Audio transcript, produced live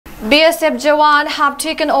BSF Jawan have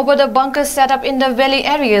taken over the bunkers set up in the valley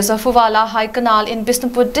areas of Fuwala High Canal in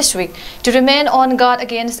Bishnupur district to remain on guard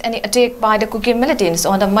against any attack by the Kuki militants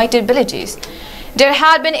on the Maitir villages. There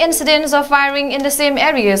had been incidents of firing in the same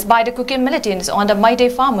areas by the Kuki militants on the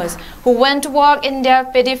Maitir farmers who went to work in their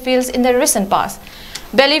paddy fields in the recent past.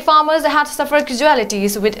 Belly farmers had suffered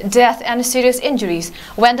casualties with death and serious injuries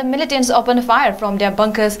when the militants opened fire from their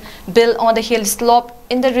bunkers built on the hill slope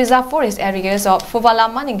in the reserve forest areas of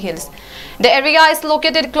Fuwala Manning Hills. The area is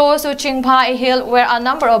located close to Chingpai Hill, where a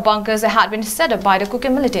number of bunkers had been set up by the Kuki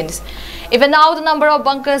militants. Even now, the number of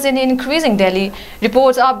bunkers is increasing daily,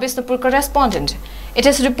 reports our Bishnupur correspondent. It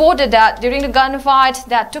is reported that during the gunfight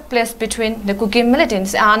that took place between the Kuki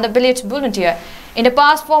militants and the village volunteer in the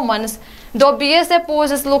past 4 months, though BSF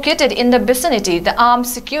post is located in the vicinity, the armed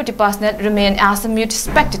security personnel remain as mute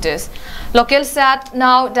spectators. Locals said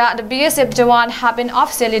now that the BSF Jawan have been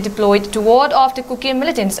officially deployed to ward off the Kuki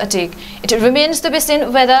militants' attack. It remains to be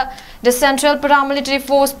seen whether the Central Paramilitary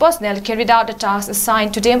Force personnel carried out the tasks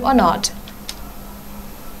assigned to them or not.